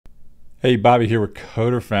Hey, Bobby here with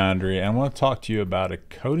Coder Foundry, and I want to talk to you about a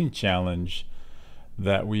coding challenge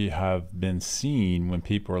that we have been seeing when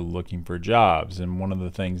people are looking for jobs. And one of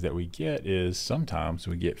the things that we get is sometimes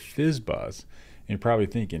we get FizzBuzz. And you're probably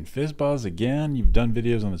thinking, FizzBuzz again? You've done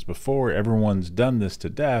videos on this before. Everyone's done this to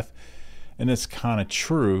death. And it's kind of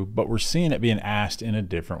true, but we're seeing it being asked in a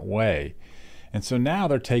different way. And so now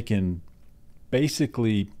they're taking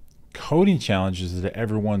basically coding challenges that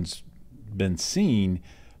everyone's been seeing,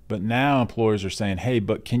 but now employers are saying, hey,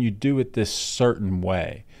 but can you do it this certain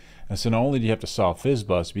way? And so not only do you have to solve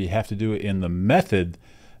FizzBuzz, but you have to do it in the method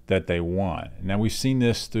that they want. Now we've seen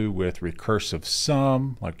this through with recursive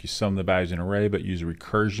sum, like you sum the values in an array, but use a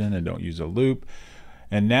recursion and don't use a loop.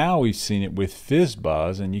 And now we've seen it with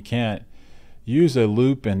FizzBuzz, and you can't use a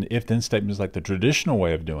loop and if-then statements like the traditional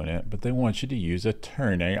way of doing it, but they want you to use a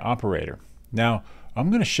ternary operator. Now, I'm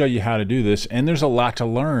going to show you how to do this, and there's a lot to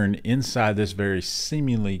learn inside this very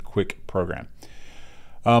seemingly quick program.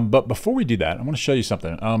 But before we do that, I want to show you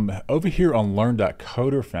something. Over here on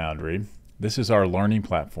learn.coderfoundry, this is our learning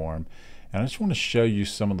platform, and I just want to show you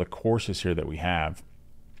some of the courses here that we have.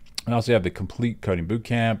 I also have the Complete Coding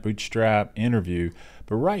Bootcamp, Bootstrap, Interview,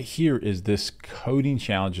 but right here is this coding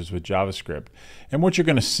challenges with JavaScript. And what you're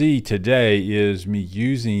going to see today is me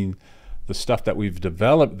using the stuff that we've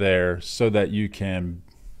developed there so that you can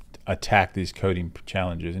attack these coding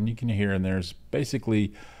challenges. And you can hear, and there's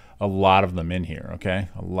basically a lot of them in here, okay?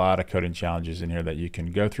 A lot of coding challenges in here that you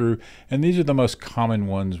can go through. And these are the most common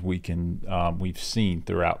ones we've seen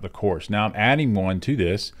throughout the course. Now I'm adding one to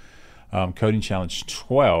this, coding challenge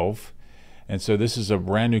 12. And so this is a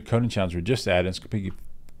brand new coding challenge we just added. It's going to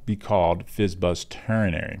be called FizzBuzz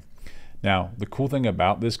Ternary. Now, the cool thing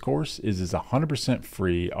about this course is it's 100%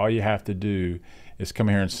 free. All you have to do is come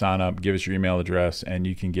here and sign up, give us your email address, and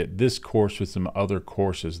you can get this course with some other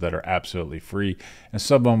courses that are absolutely free. And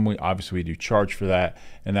some of them, we do charge for that,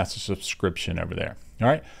 and that's a subscription over there. All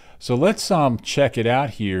right, so let's check it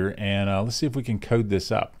out here, and let's see if we can code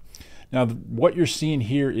this up. Now, what you're seeing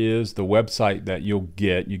here is the website that you'll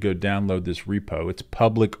get. You go download this repo. It's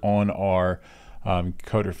public on our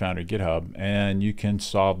Coder Foundry GitHub, and you can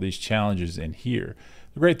solve these challenges in here.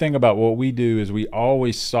 The great thing about what we do is we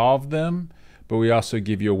always solve them, but we also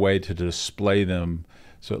give you a way to display them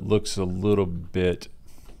so it looks a little bit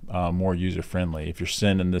more user-friendly. If you're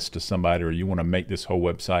sending this to somebody or you want to make this whole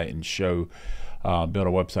website and show, build a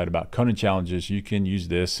website about coding challenges, you can use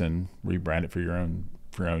this and rebrand it for your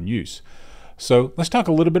own use. So let's talk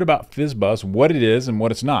a little bit about FizzBuzz, what it is and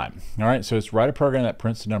what it's not. All right, so it's write a program that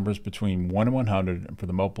prints the numbers between 1 and 100, and for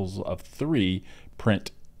the multiples of 3,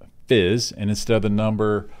 print fizz, and instead of the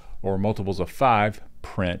number or multiples of 5,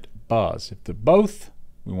 print buzz. If they're both,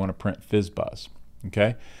 we want to print FizzBuzz.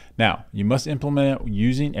 Okay, now you must implement it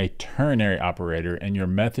using a ternary operator, and your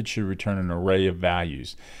method should return an array of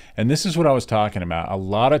values. And this is what I was talking about. A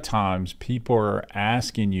lot of times people are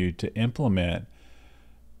asking you to implement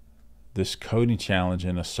this coding challenge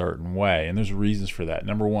in a certain way, and there's reasons for that.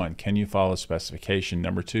 Number one, can you follow specification?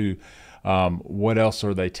 Number two, what else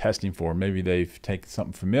are they testing for? Maybe they've taken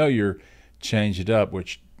something familiar, changed it up,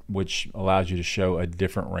 which allows you to show a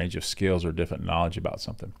different range of skills or different knowledge about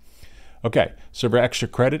something. Okay, so for extra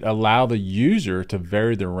credit, allow the user to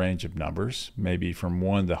vary the range of numbers, maybe from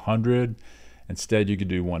 1 to 100. Instead, you could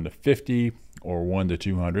do 1 to 50 or 1 to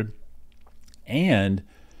 200. And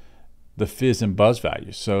the fizz and buzz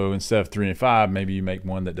values. So instead of 3 and 5, maybe you make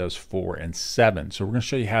one that does 4 and 7. So we're going to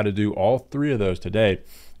show you how to do all three of those today.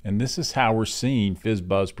 And this is how we're seeing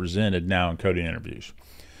FizzBuzz presented now in coding interviews.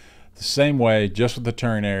 The same way, just with the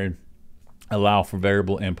ternary, allow for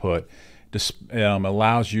variable input. This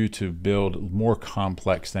allows you to build more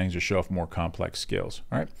complex things or show off more complex skills.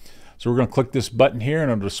 All right. So we're going to click this button here,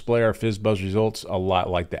 and it'll display our FizzBuzz results a lot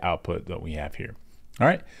like the output that we have here. All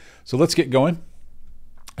right. So let's get going.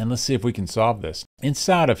 And let's see if we can solve this.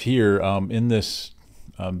 Inside of here, in this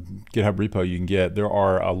GitHub repo you can get, there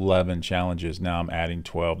are 11 challenges. Now I'm adding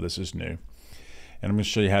 12. This is new. And I'm going to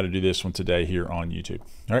show you how to do this one today here on YouTube.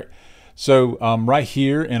 All right. So right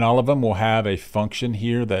here in all of them, we'll have a function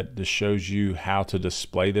here that just shows you how to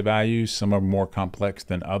display the values. Some are more complex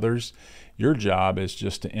than others. Your job is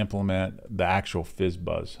just to implement the actual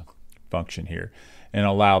FizzBuzz function here and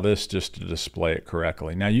allow this just to display it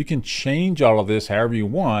correctly. Now you can change all of this however you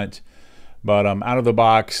want, but out of the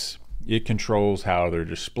box, it controls how they're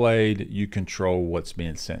displayed. You control what's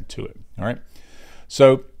being sent to it. All right.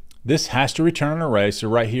 So this has to return an array. So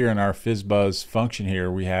right here in our FizzBuzz function here,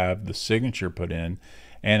 we have the signature put in,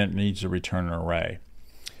 and it needs to return an array.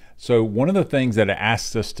 So one of the things that it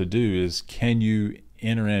asks us to do is, can you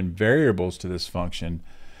enter in variables to this function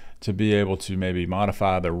to be able to maybe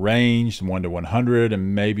modify the range 1 to 100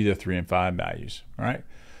 and maybe the 3 and 5 values. All right.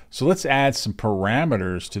 So let's add some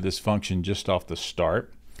parameters to this function just off the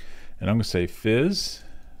start. And I'm going to say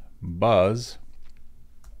FizzBuzz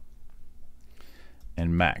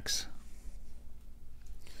and max.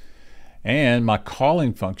 And my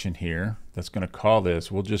calling function here that's going to call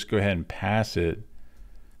this, we'll just go ahead and pass it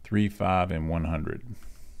 3, 5, and 100.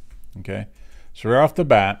 Okay. So right off the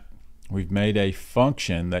bat, we've made a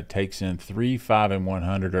function that takes in 3, 5, and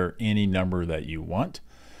 100 or any number that you want.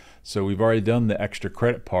 So we've already done the extra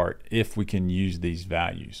credit part if we can use these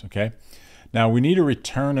values. Okay. Now we need to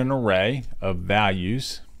return an array of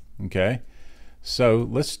values. Okay. So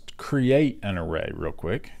let's create an array real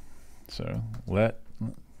quick. So we'll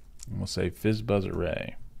say FizzBuzz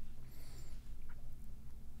array.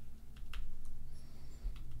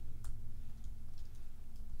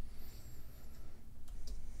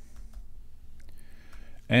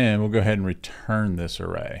 And we'll go ahead and return this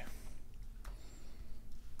array.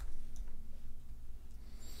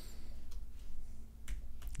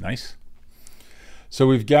 Nice. So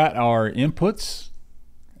we've got our inputs,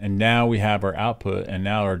 and now we have our output, and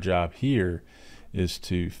now our job here is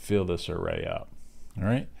to fill this array up. All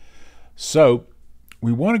right. So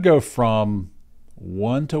we want to go from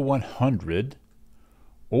 1 to 100,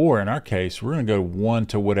 or in our case, we're going to go 1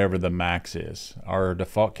 to whatever the max is. Our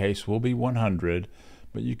default case will be 100,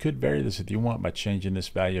 but you could vary this if you want by changing this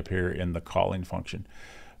value up here in the calling function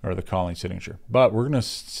or the calling signature. But we're going to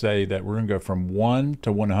say that we're going to go from 1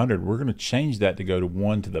 to 100. We're going to change that to go to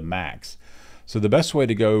 1 to the max. So the best way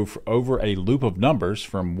to go over a loop of numbers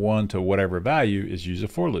from 1 to whatever value is use a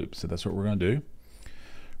for loop. So that's what we're going to do.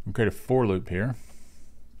 We'll create a for loop here.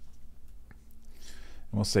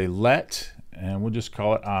 And we'll say let, and we'll just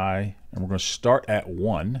call it I, and we're going to start at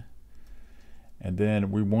 1. And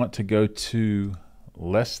then we want to go to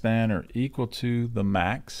less than or equal to the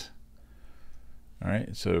max. All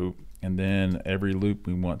right, so, and then every loop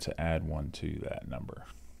we want to add 1 to that number.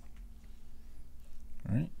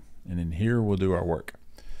 All right, and in here we'll do our work.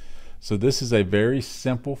 So this is a very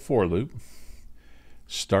simple for loop.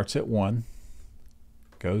 Starts at 1,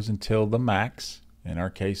 goes until the max. In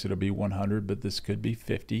our case it'll be 100, but this could be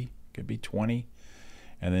 50, could be 20.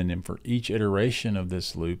 And then for each iteration of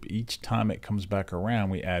this loop, each time it comes back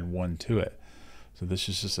around, we add 1 to it. So this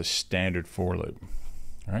is just a standard for loop.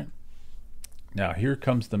 All right. Now here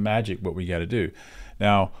comes the magic, what we got to do.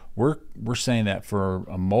 Now we're saying that for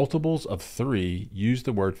multiples of 3, use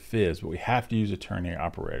the word fizz, but we have to use a ternary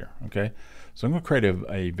operator. Okay. So I'm going to create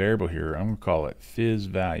a variable here. I'm going to call it fizz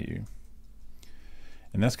value.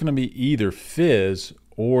 And that's going to be either fizz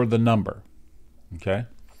or the number. Okay.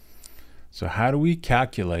 So how do we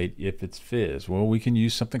calculate if it's fizz? Well, we can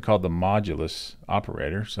use something called the modulus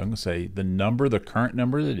operator. So I'm going to say the number, the current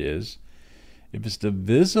number that is, if it's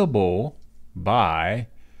divisible by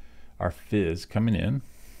our fizz coming in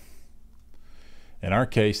our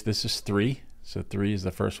case, this is 3. So 3 is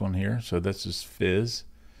the first one here. So this is fizz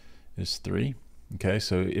is 3. Okay,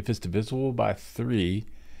 so if it's divisible by 3,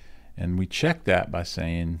 and we check that by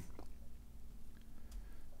saying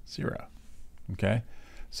 0. Okay,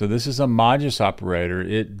 so this is a modulus operator.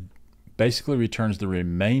 It basically returns the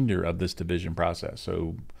remainder of this division process.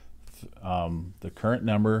 So the current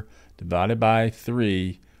number divided by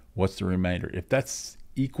 3, what's the remainder? If that's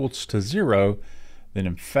equals to 0, then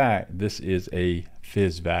in fact this is a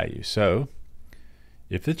fizz value. So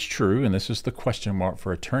if it's true, and this is the question mark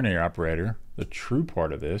for a ternary operator, the true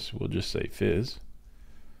part of this, we'll just say fizz,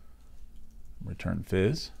 return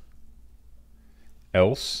fizz.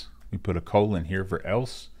 Else, we put a colon here for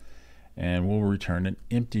else, and we'll return an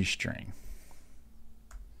empty string.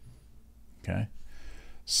 Okay,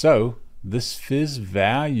 so this fizz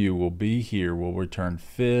value will be here, will return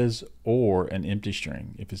fizz or an empty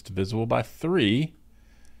string. If it's divisible by 3,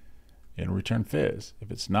 it'll return fizz.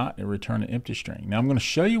 If it's not, it'll return an empty string. Now I'm going to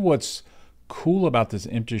show you what's cool about this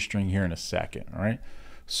empty string here in a second. All right,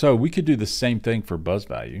 so we could do the same thing for buzz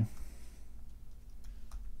value.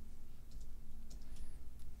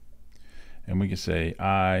 And we can say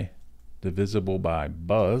I divisible by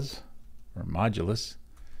buzz or modulus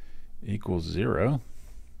equals 0.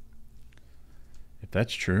 If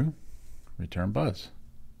that's true, return buzz.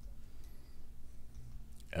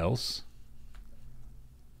 Else,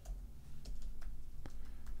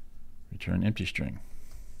 return empty string.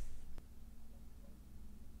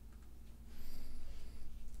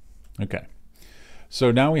 Okay,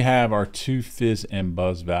 so now we have our 2 fizz and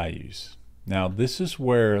buzz values. Now this is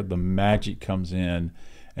where the magic comes in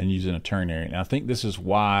and using a ternary. And I think this is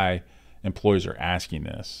why employers are asking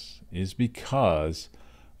this, is because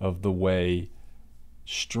of the way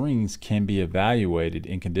strings can be evaluated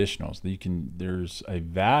in conditionals. There's a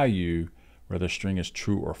value whether a string is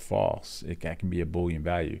true or false. That can be a Boolean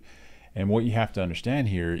value. And what you have to understand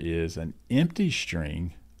here is an empty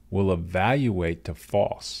string will evaluate to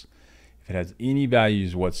false. If it has any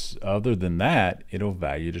values other than that, it'll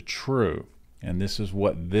value to true. And this is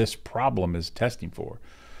what this problem is testing for.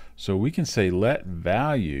 So we can say let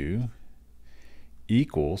value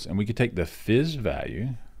equals, and we could take the fizz value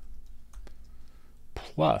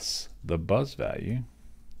plus the buzz value,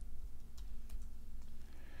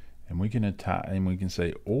 and we can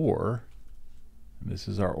say or, and this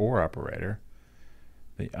is our or operator,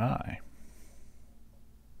 the I.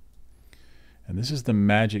 And this is the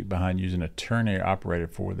magic behind using a ternary operator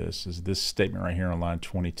for this, is this statement right here on line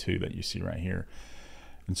 22 that you see right here.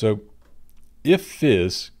 And so if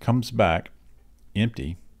fizz comes back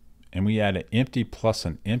empty, and we add an empty plus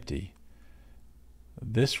an empty,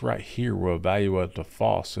 this right here will evaluate to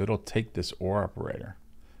false, so it'll take this or operator.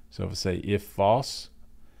 So if I say if false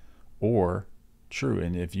or true,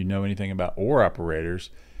 and if you know anything about or operators,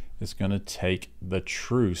 it's going to take the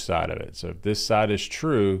true side of it. So if this side is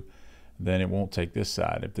true, then it won't take this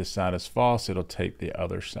side. If this side is false, it'll take the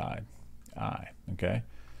other side, I, okay?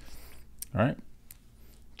 All right,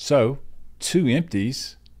 so two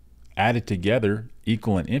empties added together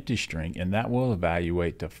equal an empty string, and that will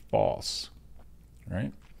evaluate to false,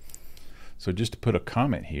 right? So just to put a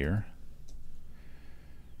comment here,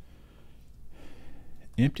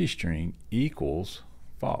 empty string equals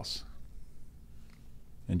false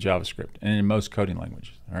in JavaScript and in most coding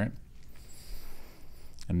languages, all right?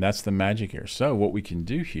 And that's the magic here. So what we can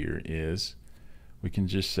do here is we can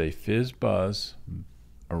just say FizzBuzz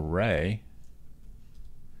array,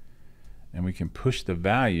 and we can push the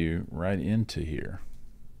value right into here.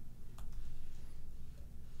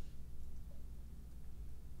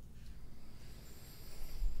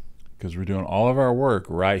 Because we're doing all of our work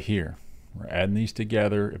right here. We're adding these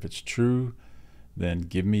together. If it's true, then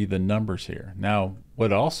give me the numbers here. Now,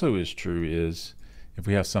 what also is true is if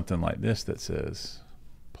we have something like this that says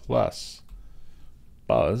plus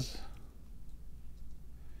buzz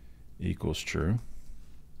equals true,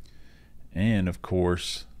 and of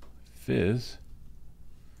course fizz,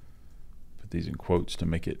 put these in quotes to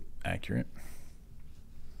make it accurate,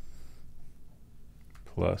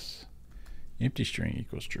 plus empty string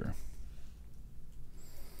equals true.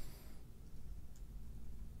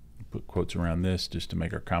 Put quotes around this just to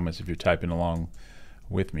make our comments if you're typing along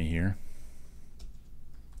with me here.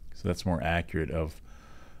 So that's more accurate of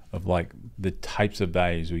like the types of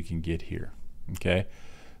values we can get here, okay?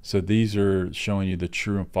 So these are showing you the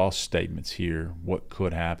true and false statements here. What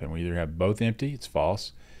could happen? We either have both empty, it's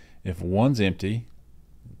false. If one's empty,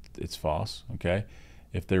 it's false, okay?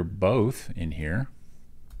 If they're both in here,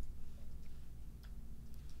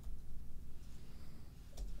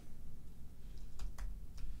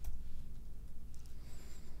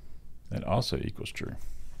 that also equals true.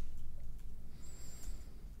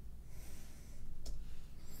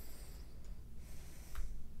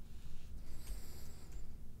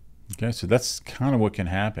 Okay, so that's kind of what can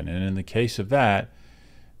happen. And in the case of that,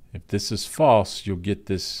 if this is false, you'll get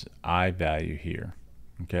this I value here,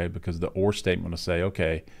 okay? Because the or statement will say,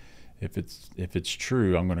 okay, if it's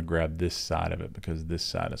true, I'm going to grab this side of it because this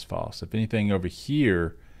side is false. If anything over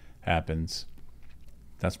here happens,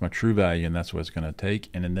 that's my true value, and that's what it's going to take.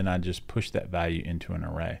 And then I just push that value into an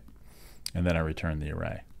array, and then I return the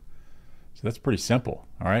array. So that's pretty simple,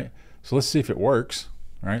 all right? So let's see if it works,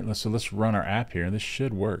 all right? Let's run our app here, and this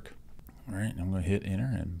should work. All right, I'm going to hit enter,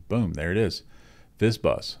 and boom, there it is,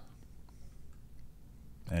 FizzBuzz.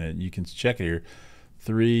 And you can check it here,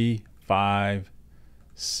 3, 5,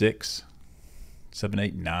 6, 7,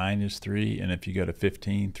 8, 9 is 3, and if you go to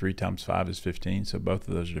 15, 3 times 5 is 15, so both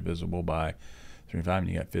of those are divisible by 3 and 5,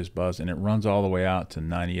 and you got FizzBuzz, and it runs all the way out to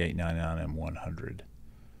 98, 99, and 100.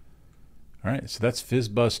 All right, so that's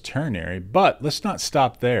FizzBuzz Ternary, but let's not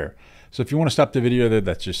stop there. So if you want to stop the video there,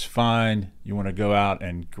 that's just fine. You want to go out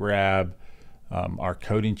and grab our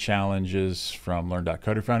coding challenges from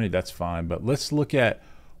learn.coderfoundry, that's fine. But let's look at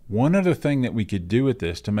one other thing that we could do with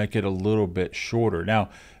this to make it a little bit shorter. Now,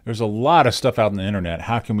 there's a lot of stuff out on the internet.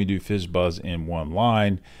 How can we do FizzBuzz in one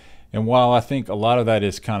line? And while I think a lot of that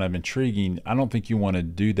is kind of intriguing, I don't think you want to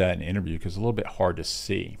do that in an interview because it's a little bit hard to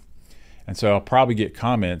see. And so I'll probably get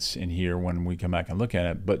comments in here when we come back and look at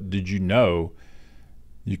it, but did you know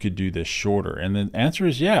you could do this shorter? And the answer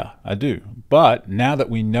is yeah, I do. But now that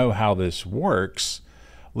we know how this works,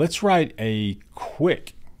 let's write a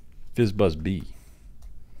quick FizzBuzz B.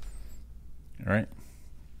 All right.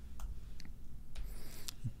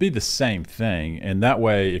 Be the same thing. And that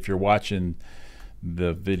way, if you're watching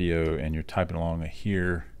the video and you're typing along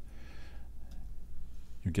here,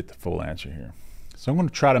 you get the full answer here. So I'm going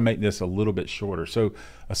to try to make this a little bit shorter. So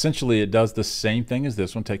essentially it does the same thing as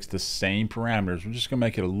this one, takes the same parameters. We're just going to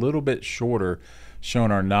make it a little bit shorter,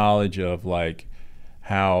 showing our knowledge of like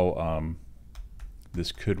how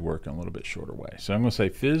this could work in a little bit shorter way. So I'm going to say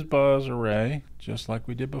FizzBuzz array, just like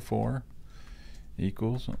we did before,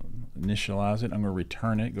 equals, initialize it. I'm going to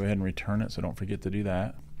return it. Go ahead and return it, so don't forget to do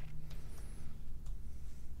that.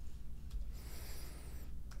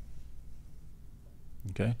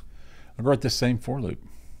 Okay. I'll write the same for loop.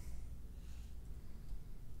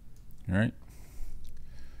 All right.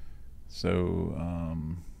 So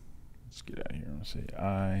let's get out of here. I'm going to say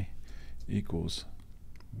I equals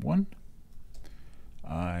 1.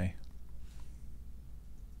 I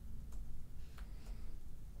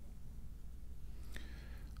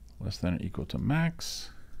less than or equal to max,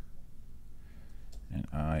 and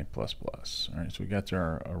I plus plus. All right, so we got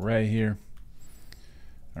our array here.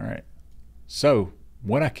 All right, so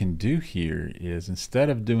what I can do here is, instead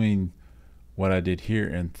of doing what I did here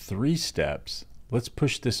in 3 steps, let's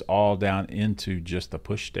push this all down into just the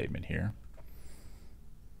push statement here.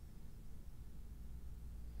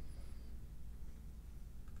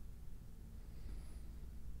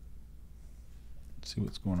 Let's see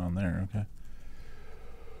what's going on there. Okay.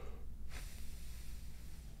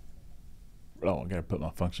 Oh, I gotta put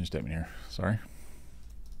my function statement here. Sorry.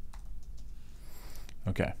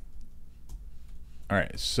 Okay. All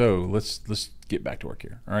right, so let's get back to work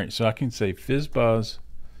here. All right, so I can say FizzBuzz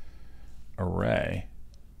array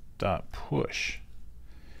dot push,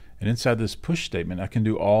 and inside this push statement I can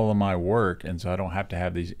do all of my work, and so I don't have to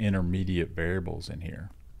have these intermediate variables in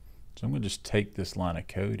here. So I'm going to just take this line of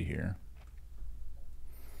code here,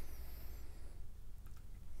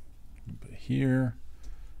 put here,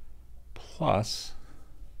 plus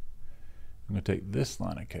I'm going to take this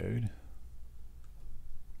line of code,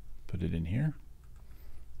 put it in here.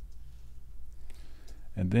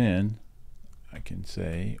 And then I can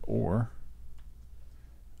say or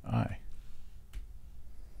I.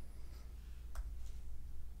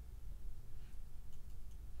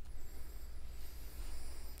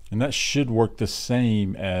 And that should work the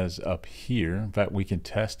same as up here. In fact, we can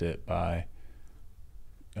test it by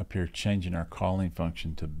up here changing our calling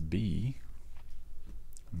function to B.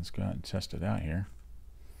 Let's go ahead and test it out here.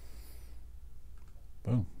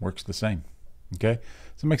 Boom, works the same. Okay,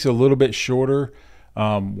 so it makes it a little bit shorter.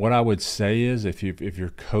 What I would say is, if you're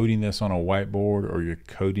coding this on a whiteboard or you're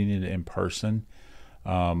coding it in person,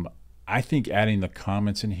 I think adding the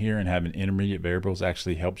comments in here and having intermediate variables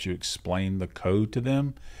actually helps you explain the code to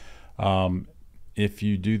them. If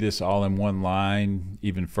you do this all in one line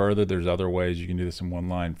even further, there's other ways you can do this in one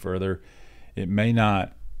line further. It may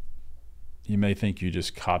not, you may think you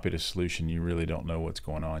just copied a solution. You really don't know what's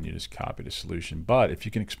going on. You just copied a solution. But if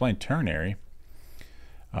you can explain ternary,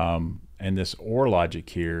 and this OR logic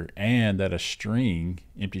here, and that a string,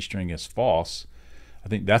 empty string, is false, I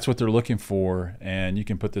think that's what they're looking for, and you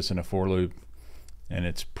can put this in a for loop, and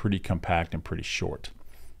it's pretty compact and pretty short.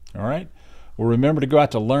 All right. Well, remember to go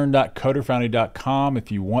out to learn.coderfoundry.com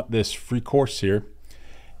if you want this free course here,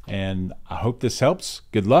 and I hope this helps.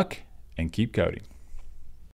 Good luck, and keep coding.